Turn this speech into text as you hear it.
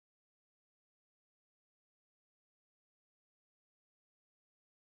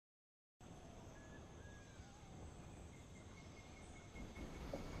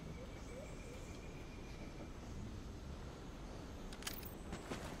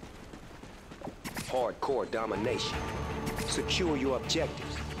Hardcore domination. Secure your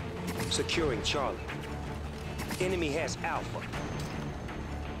objectives. Securing Charlie. Enemy has Alpha.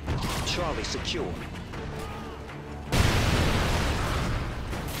 Charlie secure.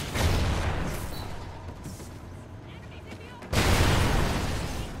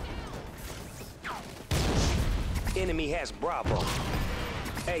 Enemy has Bravo.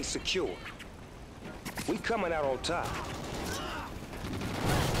 A secure. We coming out on top.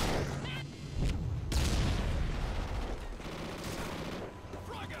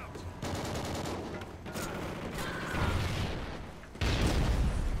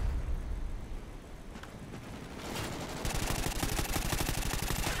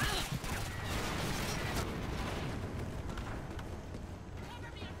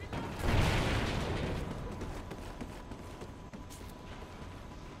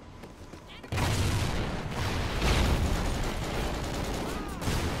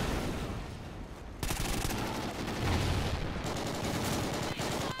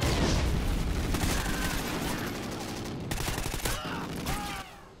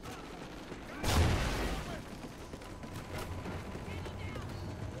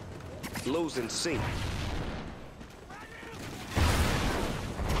 Losing C.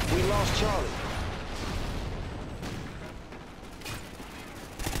 We lost Charlie.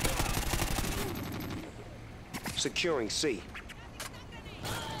 Securing C.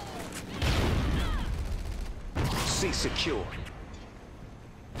 C secure.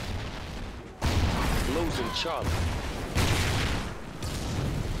 Losing Charlie.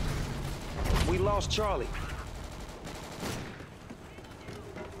 We lost Charlie.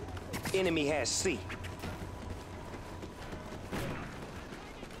 Enemy has C.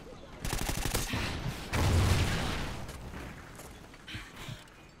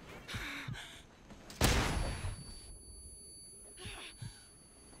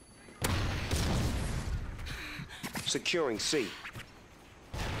 Securing C.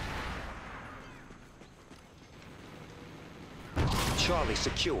 Charlie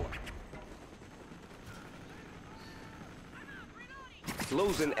secure.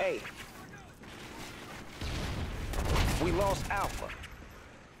 Losing A. We lost Alpha.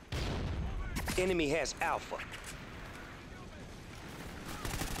 Enemy has Alpha.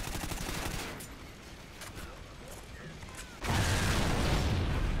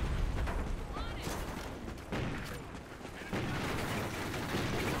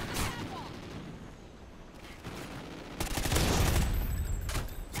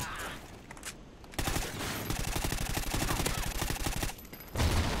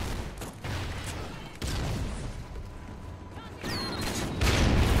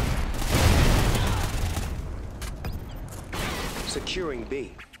 Securing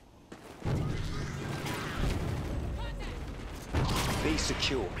B. B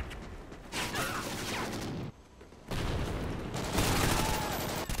secure.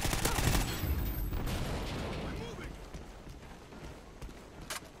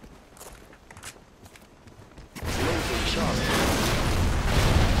 Losing Charlie.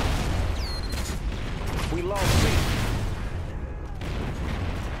 We lost C.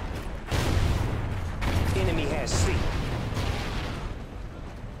 Enemy has C.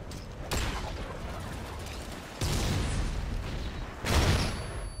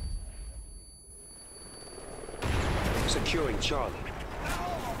 Securing Charlie.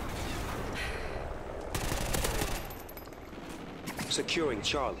 Securing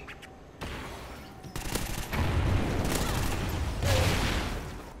Charlie.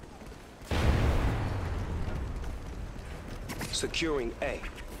 Securing A.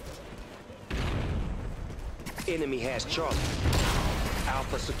 Enemy has Charlie.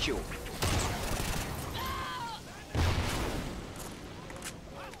 Alpha secure.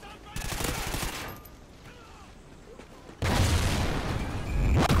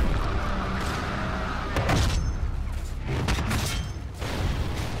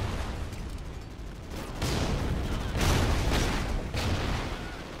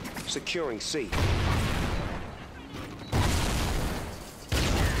 Securing C.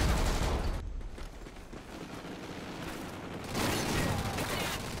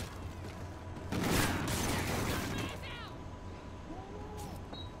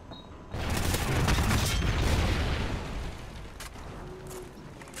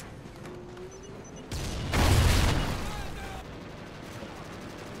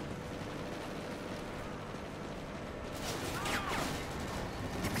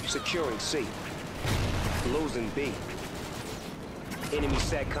 Securing C. Losing B. Enemy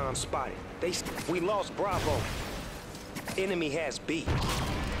SATCOM spotted. We lost Bravo. Enemy has B.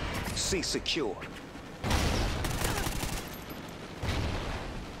 C secure.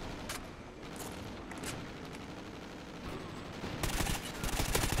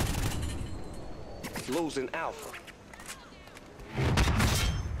 Losing Alpha.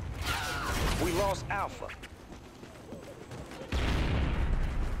 We lost Alpha.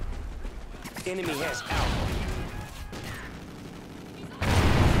 Enemy has Alpha.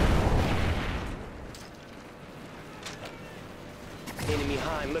 Enemy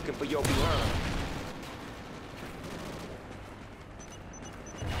hind looking for your behind.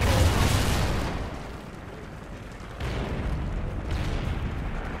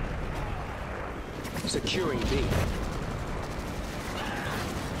 Securing B.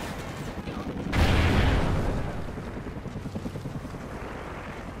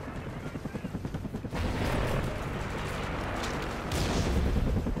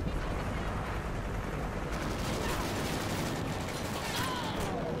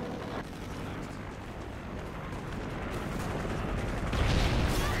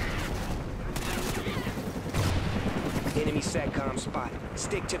 Enemy SATCOM spotted.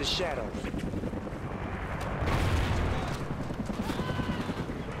 Stick to the shadows.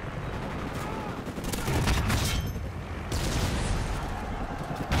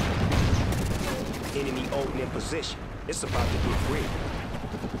 Enemy Odin in position. It's about to get real.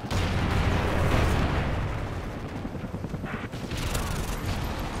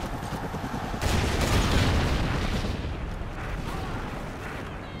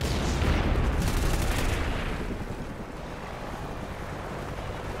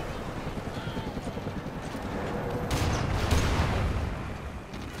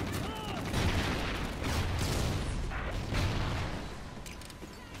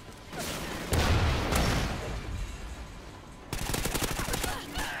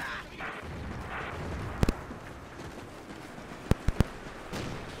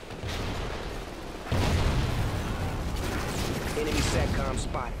 Enemy SATCOM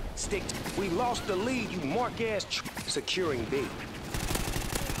spotted. Stick to... We lost the lead, you mark-ass Securing B.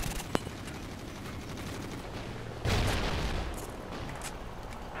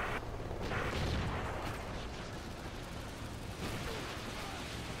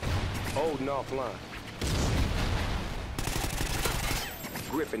 Odin offline.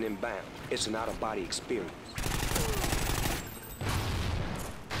 Griffin inbound. It's an out-of-body experience.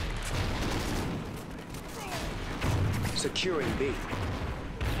 Securing B.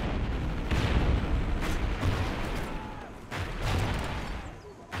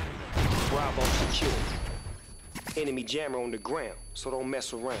 Bravo secure. Enemy jammer on the ground, so don't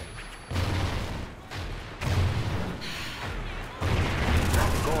mess around.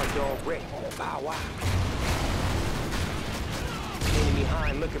 Guard dog ready. Bow wow. Enemy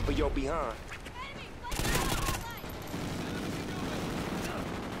hind looking for your behind.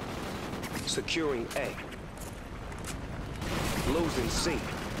 Securing A. Losing C.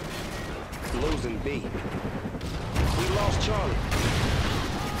 Losing B. We lost Charlie.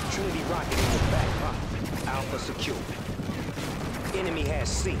 Trinity rocket in the back pocket. Alpha secure. Enemy has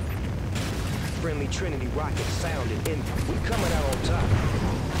C. Friendly Trinity rocket sounded in. We coming out on top.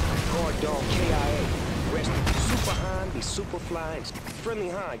 Guard dog KIA. Rest. Super hind be super flying. Friendly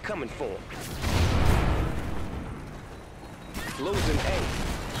hind coming for him. Losing A.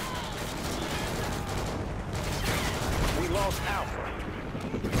 Lost Alpha.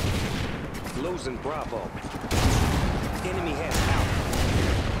 Losing Bravo. Enemy has Alpha.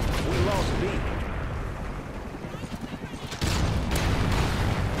 We lost B.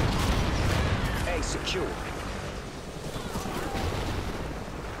 A secure.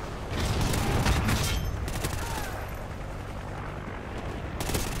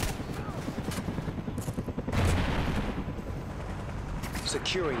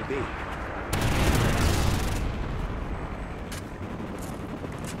 Securing B.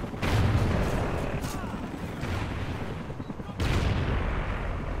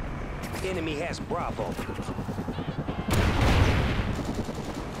 Enemy has Bravo.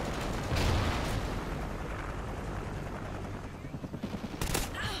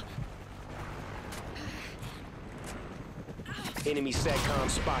 Enemy SATCOM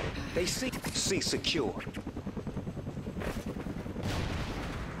spotted. They see C secure.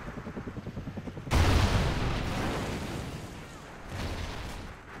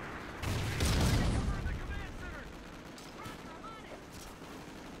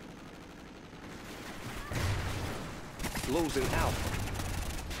 Losing Alpha.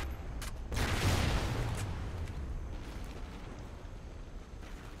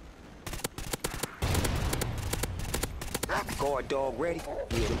 Guard dog ready?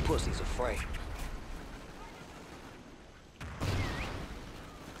 Yeah, them pussies afraid.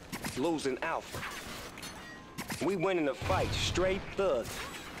 Losing Alpha. We winning the fight, straight thug.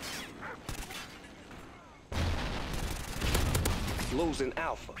 Losing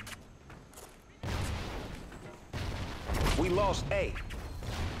Alpha. We lost A.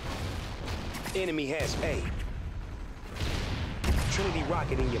 Enemy has A. Trinity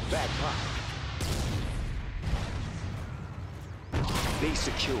rocket in your back pocket. B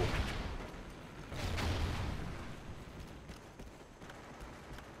secure.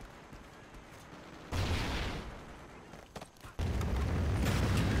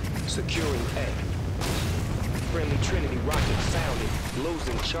 Securing A. Friendly Trinity rocket sounded,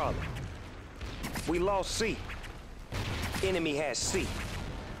 losing Charlie. We lost C. Enemy has C.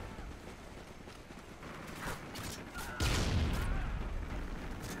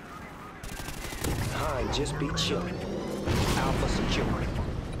 Hind just be chilling. Alpha secure.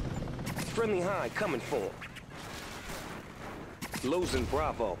 Friendly Hind coming for him. Losing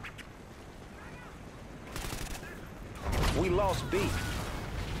Bravo. We lost B.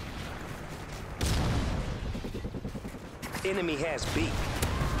 Enemy has B.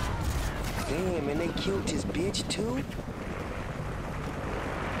 Damn, and they killed his bitch too?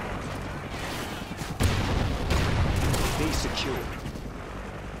 B secure.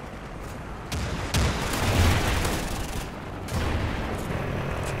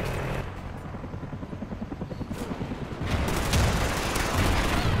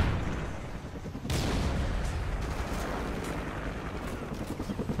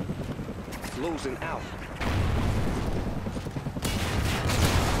 Losing Alpha.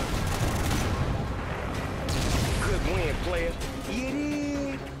 Good win, player. Yeah, it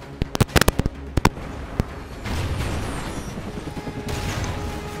is.